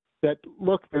say that,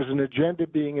 look, there's an agenda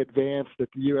being advanced at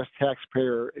the U.S.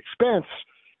 taxpayer expense,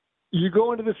 you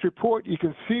go into this report, you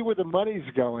can see where the money's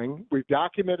going. We've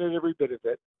documented every bit of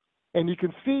it. And you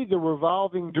can see the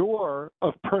revolving door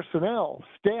of personnel,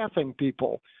 staffing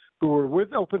people who are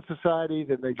with Open Society,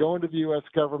 then they go into the U.S.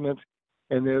 government,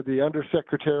 and they're the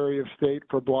Undersecretary of State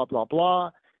for blah, blah,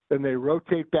 blah. Then they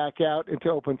rotate back out into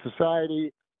Open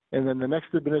Society, and then the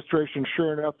next administration,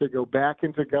 sure enough, they go back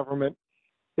into government.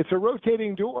 It's a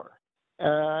rotating door.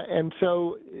 And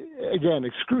so, again,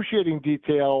 excruciating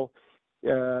detail,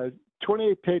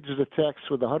 28 pages of text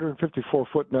with 154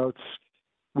 footnotes.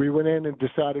 We went in and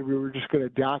decided we were just going to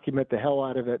document the hell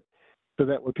out of it so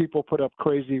that when people put up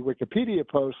crazy Wikipedia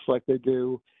posts like they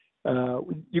do,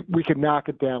 we could knock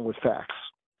it down with facts.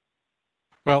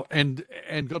 Well, and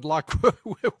good luck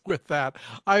with that.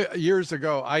 Years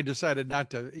ago, I decided not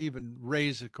to even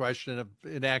raise a question of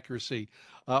inaccuracy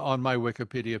on my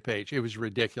Wikipedia page. It was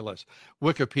ridiculous.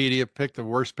 Wikipedia picked the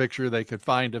worst picture they could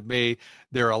find of me.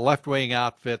 They're a left-wing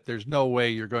outfit. There's no way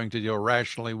you're going to deal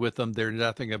rationally with them. There's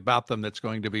nothing about them that's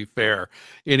going to be fair.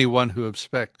 Anyone who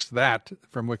expects that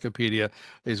from Wikipedia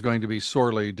is going to be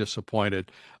sorely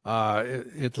disappointed.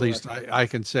 At least I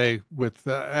can say with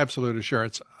absolute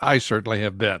assurance, I certainly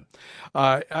have been.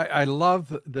 I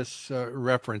love this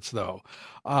reference, though.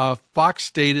 Fox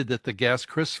stated that the guest,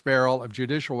 Chris Farrell of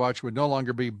Judicial Watch, would no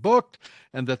longer be booked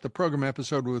and that the program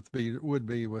episode would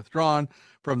be withdrawn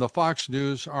from the Fox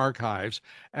News archives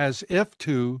as if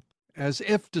to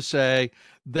say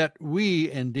that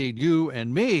we, indeed, you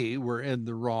and me, were in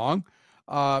the wrong.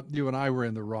 You and I were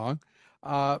in the wrong.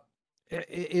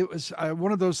 It was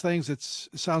one of those things that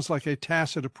sounds like a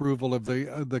tacit approval of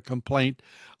the complaint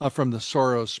from the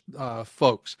Soros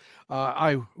folks.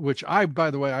 Which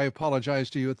by the way, I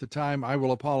apologized to you at the time. I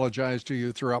will apologize to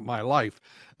you throughout my life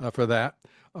for that.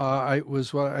 It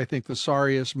was what I think the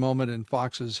sorriest moment in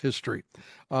Fox's history,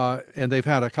 and they've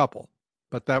had a couple,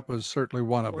 but that was certainly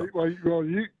one of them. Well,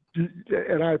 you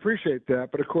and I appreciate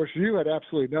that, but of course you had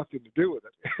absolutely nothing to do with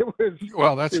it.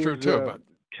 That's true too. But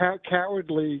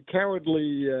cowardly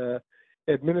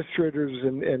administrators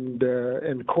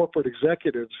and corporate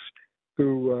executives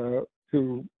who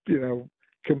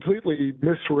completely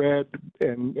misread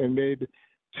and made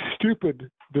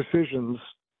stupid decisions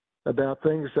about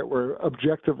things that were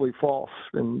objectively false.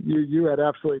 And you had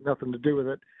absolutely nothing to do with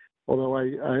it. Although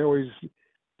I always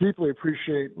deeply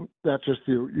appreciate not just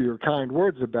your kind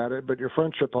words about it, but your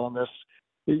friendship on this.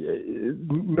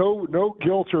 No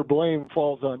guilt or blame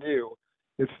falls on you.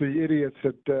 It's the idiots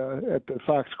at the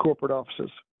Fox corporate offices.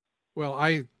 Well,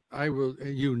 I will.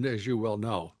 As you well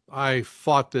know, I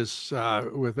fought this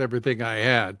with everything I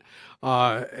had,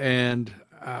 and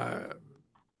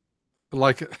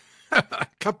like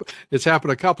it's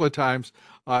happened a couple of times,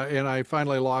 and I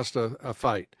finally lost a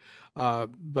fight.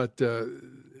 But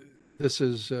this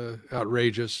is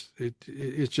outrageous.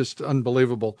 It's just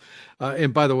unbelievable.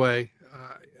 And by the way,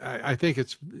 I think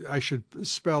I should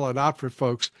spell it out for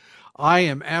folks. I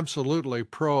am absolutely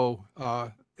pro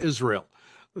Israel.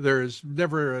 There has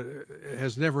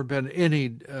never been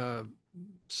any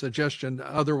suggestion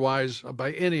otherwise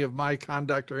by any of my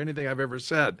conduct or anything I've ever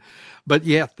said. But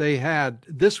yet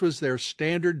this was their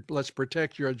standard, let's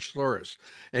protect George Soros.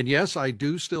 And yes, I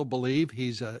do still believe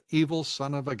he's an evil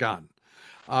son of a gun.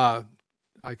 I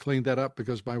cleaned that up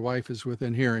because my wife is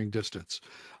within hearing distance.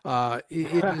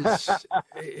 It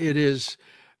is,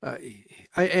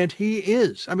 and he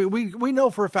is. I mean, we know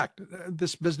for a fact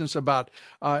this business about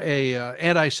a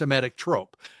anti-Semitic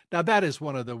trope. Now, that is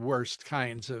one of the worst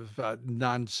kinds of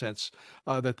nonsense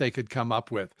that they could come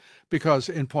up with, because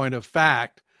in point of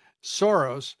fact,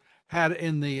 Soros had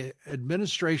in the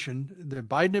administration, the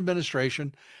Biden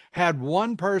administration, had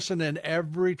one person in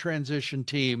every transition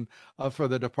team for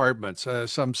the departments,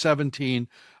 some 17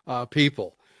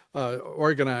 people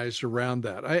organized around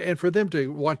that. And for them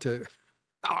to want to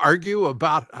argue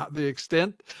about the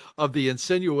extent of the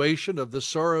insinuation of the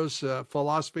Soros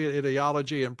philosophy,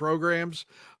 ideology, and programs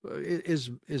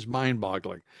is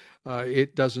mind-boggling.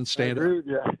 It doesn't stand up.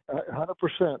 Yeah,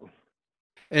 100%.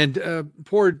 And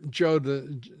poor Joe de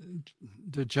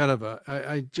Geneva,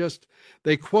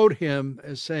 they quote him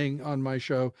as saying on my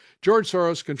show, George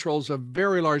Soros controls a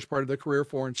very large part of the career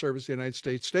foreign service of the United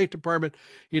States State Department.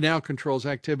 He now controls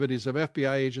activities of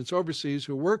FBI agents overseas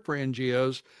who work for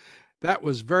NGOs. That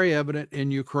was very evident in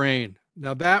Ukraine.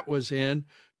 Now, that was in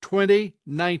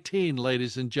 2019,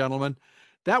 ladies and gentlemen.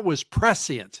 That was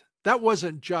prescient. That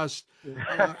wasn't just,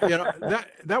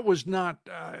 that was not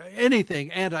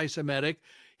anything anti-Semitic.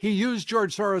 He used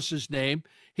George Soros's name.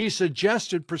 He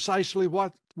suggested precisely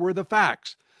what were the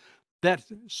facts, that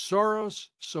Soros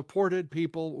supported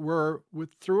people were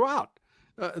throughout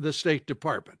the State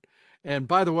Department. And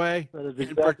by the way, exactly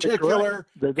in particular,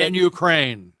 in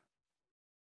Ukraine.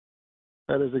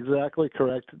 That is exactly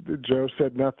correct. Joe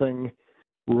said nothing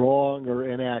wrong or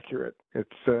inaccurate. It's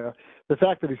the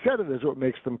fact that he said it is what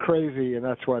makes them crazy, and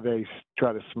that's why they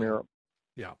try to smear him.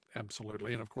 Yeah,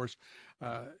 absolutely. And of course,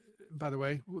 by the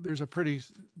way, there's a pretty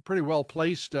well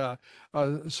placed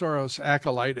Soros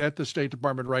acolyte at the State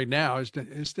Department right now.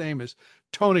 His name is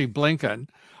Tony Blinken.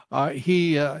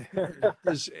 He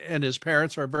and his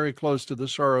parents are very close to the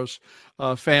Soros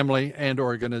family and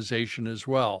organization as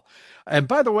well. And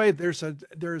by the way, there's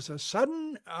a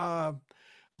sudden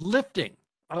lifting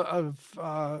of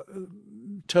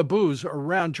taboos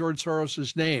around George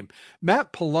Soros's name.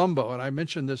 Matt Palumbo, and I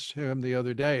mentioned this to him the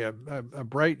other day, a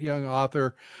bright young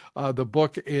author. The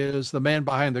book is The Man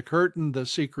Behind the Curtain, The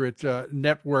Secret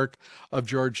Network of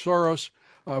George Soros.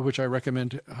 which I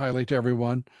recommend highly to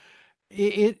everyone.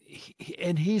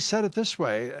 And he said it this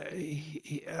way,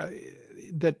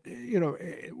 that,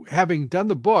 having done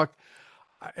the book,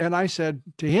 and I said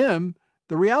to him,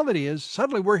 the reality is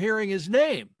suddenly we're hearing his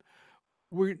name.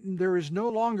 There is no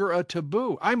longer a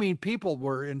taboo. I mean, people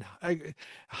were in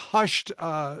hushed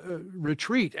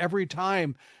retreat every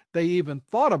time they even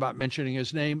thought about mentioning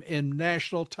his name in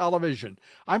national television.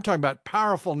 I'm talking about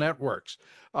powerful networks,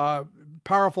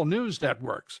 powerful news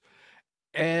networks.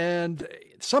 And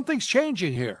something's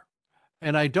changing here.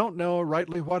 And I don't know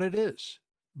rightly what it is.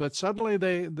 But suddenly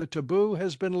the taboo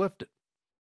has been lifted.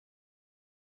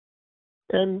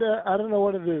 And I don't know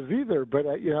what it is either, but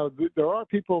there are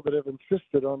people that have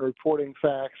insisted on reporting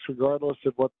facts, regardless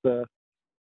of what the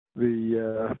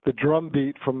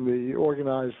drumbeat from the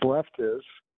organized left is,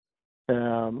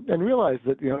 and realize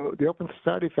that the Open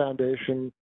Society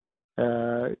Foundation,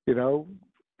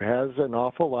 has an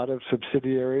awful lot of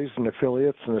subsidiaries and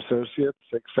affiliates and associates,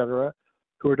 et cetera,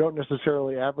 who don't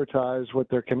necessarily advertise what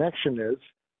their connection is.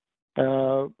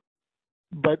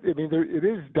 But I mean, it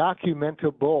is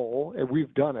documentable, and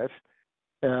we've done it.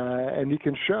 And you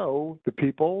can show the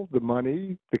people, the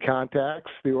money, the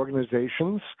contacts, the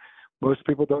organizations. Most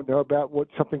people don't know about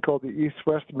what's something called the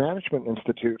East-West Management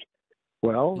Institute.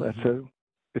 Well,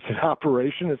 it's an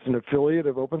operation. It's an affiliate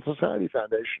of Open Society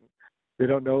Foundation. They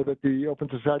don't know that the Open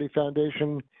Society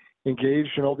Foundation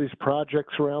engaged in all these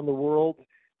projects around the world,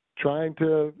 trying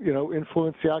to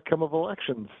influence the outcome of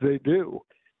elections. They do.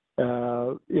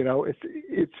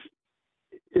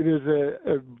 It is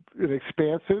an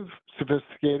expansive,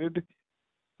 sophisticated,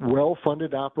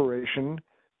 well-funded operation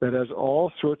that has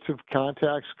all sorts of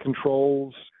contacts,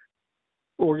 controls,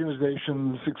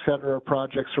 organizations, et cetera,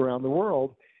 projects around the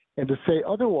world. And to say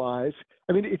otherwise,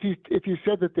 I mean, if you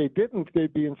said that they didn't,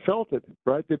 they'd be insulted,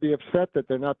 right? They'd be upset that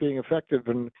they're not being effective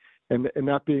and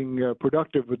not being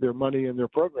productive with their money and their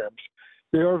programs.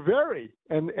 They are very,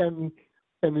 and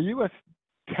the U.S.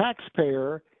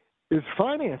 taxpayer is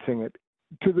financing it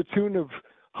to the tune of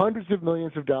hundreds of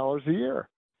millions of dollars a year.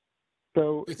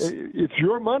 So it's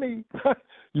your money.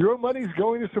 Your money's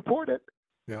going to support it.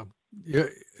 Yeah.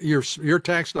 Your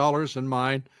tax dollars and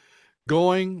mine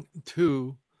going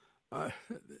to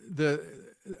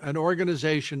an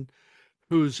organization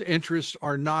whose interests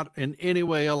are not in any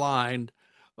way aligned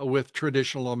with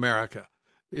traditional America.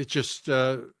 It's just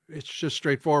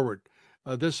straightforward.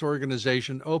 This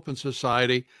organization, Open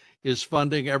Society, is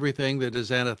funding everything that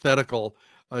is antithetical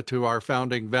to our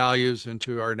founding values and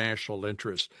to our national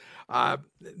interests.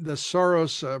 The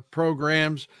Soros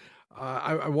programs,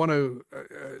 I want to,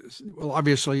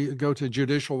 obviously go to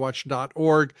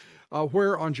judicialwatch.org.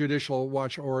 Where on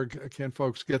judicialwatch.org can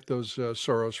folks get those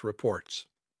Soros reports?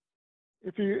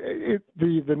 The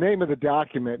name of the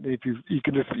document, if you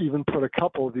can just even put a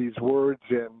couple of these words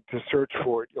in to search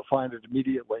for it, you'll find it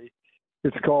immediately.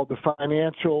 It's called the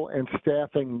Financial and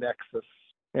Staffing Nexus,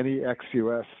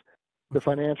 NEXUS, the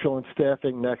Financial and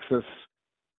Staffing Nexus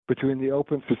between the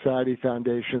Open Society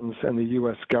Foundations and the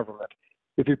U.S. government.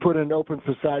 If you put in Open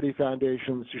Society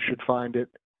Foundations, you should find it.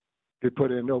 If you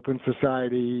put in Open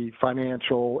Society,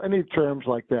 Financial, any terms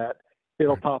like that,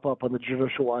 it'll pop up on the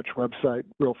Judicial Watch website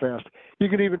real fast. You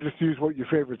can even just use your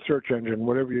favorite search engine,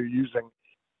 whatever you're using,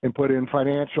 and put in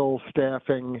Financial,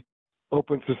 Staffing,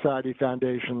 Open Society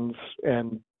Foundations,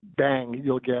 and bang,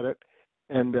 you'll get it.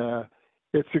 And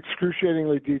it's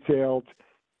excruciatingly detailed.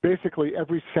 Basically,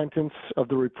 every sentence of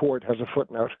the report has a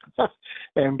footnote,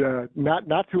 and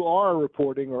not to our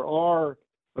reporting or our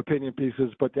opinion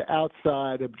pieces, but to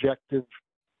outside objective,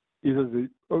 either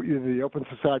the Open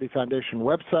Society Foundation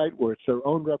website, where it's their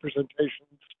own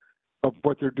representations of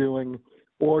what they're doing,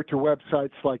 or to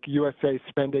websites like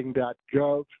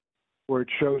usaspending.gov, where it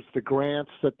shows the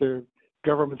grants that the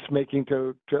government's making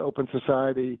to Open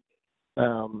Society,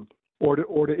 or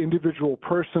to individual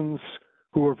persons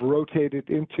who have rotated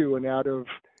into and out of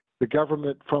the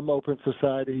government from Open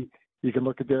Society. You can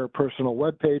look at their personal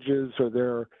web pages or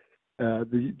their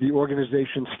the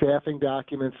organization staffing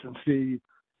documents and see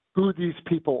who these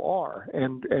people are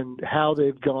and how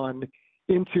they've gone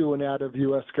into and out of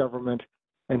U.S. government,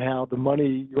 and how the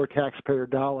money, your taxpayer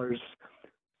dollars,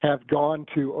 have gone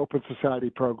to Open Society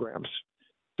programs.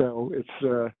 So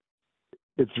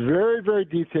it's very, very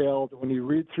detailed. When you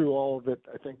read through all of it,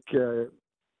 I think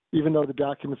even though the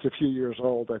document's a few years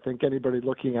old, I think anybody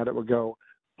looking at it would go,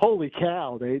 holy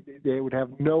cow, they would have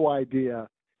no idea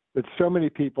that so many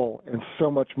people and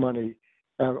so much money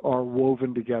are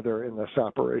woven together in this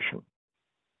operation.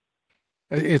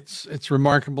 It's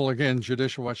remarkable. Again,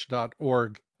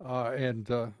 judicialwatch.org,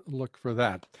 and look for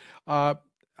that.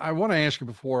 I want to ask you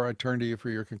before I turn to you for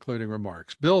your concluding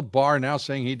remarks. Bill Barr now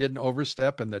saying he didn't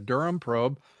overstep in the Durham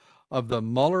probe of the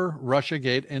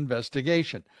Mueller-Russiagate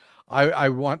investigation. I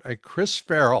want a Chris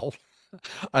Farrell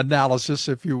analysis,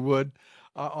 if you would,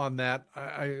 on that.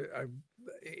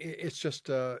 It's just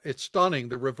it's stunning,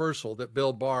 the reversal that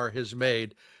Bill Barr has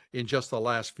made in just the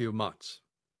last few months.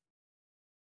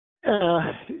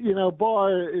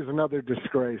 Barr is another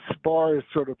disgrace. Barr is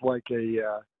sort of like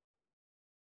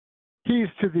he's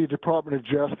to the Department of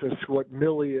Justice what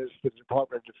Milley is to the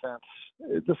Department of Defense.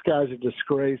 This guy's a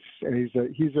disgrace, and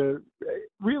he's a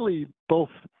really both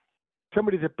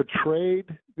somebody that betrayed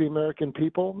the American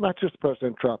people, not just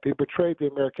President Trump. He betrayed the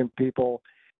American people,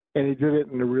 and he did it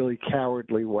in a really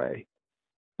cowardly way.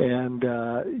 And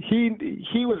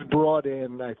he was brought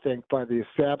in, I think, by the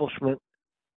establishment,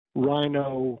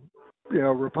 Rhino,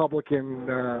 Republican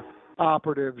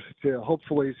operatives to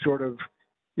hopefully sort of,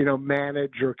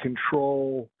 manage or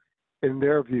control, in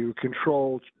their view,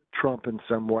 control Trump in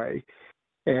some way.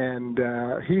 And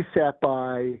he sat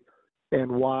by and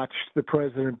watched the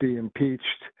president be impeached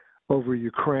over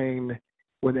Ukraine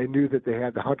when they knew that they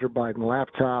had the Hunter Biden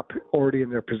laptop already in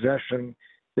their possession.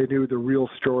 They knew the real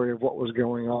story of what was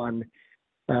going on.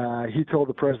 He told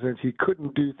the president he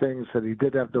couldn't do things that he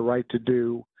did have the right to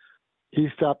do. He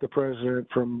stopped the president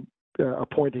from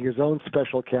appointing his own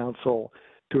special counsel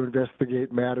to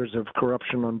investigate matters of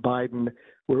corruption on Biden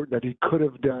that he could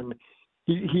have done.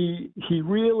 He's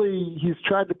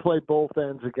tried to play both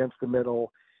ends against the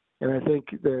middle, and I think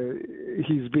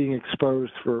he's being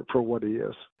exposed for what he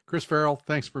is. Chris Farrell,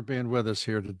 thanks for being with us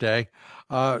here today.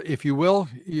 If you will,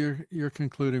 your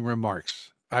concluding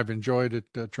remarks. I've enjoyed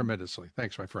it tremendously.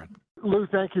 Thanks, my friend. Lou,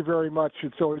 thank you very much.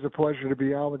 It's always a pleasure to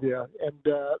be on with you.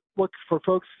 And look, for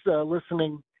folks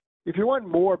listening, if you want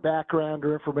more background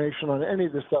or information on any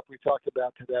of the stuff we talked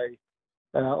about today,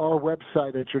 our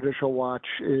website at Judicial Watch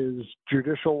is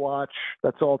Judicial Watch.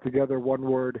 That's all together, one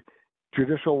word,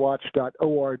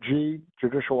 judicialwatch.org,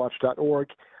 judicialwatch.org.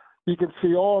 You can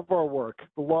see all of our work,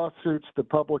 the lawsuits, the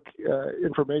public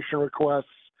information requests,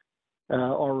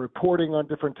 our reporting on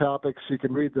different topics. You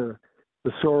can read the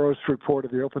Soros report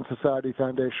of the Open Society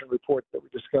Foundation report that we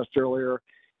discussed earlier.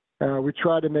 We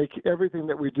try to make everything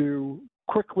that we do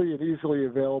quickly and easily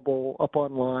available up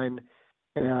online.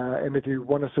 And if you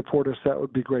want to support us, that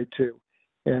would be great too.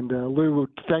 And Lou,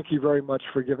 thank you very much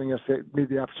for giving me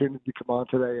the opportunity to come on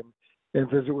today and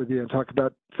visit with you and talk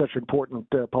about such important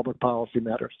public policy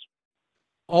matters.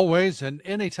 Always and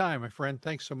anytime, my friend.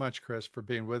 Thanks so much, Chris, for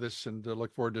being with us, and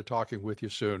look forward to talking with you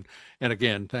soon. And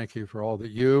again, thank you for all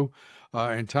that you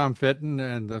and Tom Fitton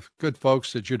and the good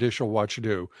folks at Judicial Watch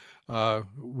do.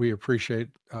 We appreciate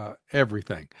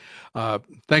everything.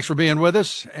 Thanks for being with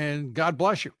us, and God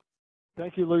bless you.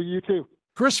 Thank you, Lou. You too.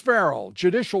 Chris Farrell,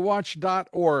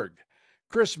 judicialwatch.org.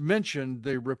 Chris mentioned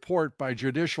the report by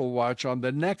Judicial Watch on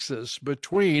the nexus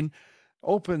between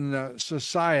Open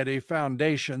Society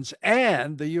foundations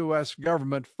and the U.S.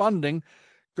 government funding.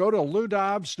 Go to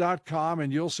loudobbs.com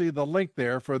and you'll see the link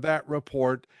there for that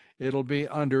report. It'll be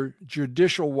under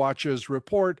Judicial Watch's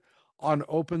report on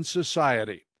Open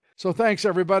Society. So thanks,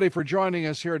 everybody, for joining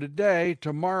us here today.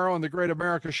 Tomorrow on the Great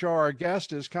America Show, our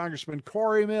guest is Congressman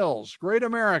Corey Mills, great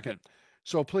American.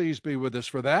 So please be with us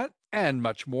for that and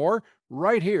much more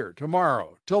right here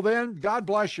tomorrow. Till then, God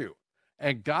bless you,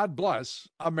 and God bless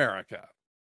America.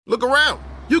 Look around.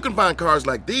 You can find cars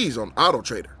like these on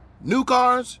AutoTrader. New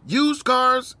cars, used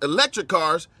cars, electric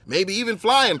cars, maybe even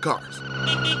flying cars.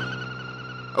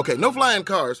 Okay, no flying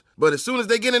cars, but as soon as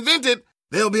they get invented,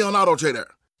 they'll be on AutoTrader.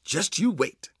 Just you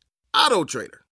wait. AutoTrader.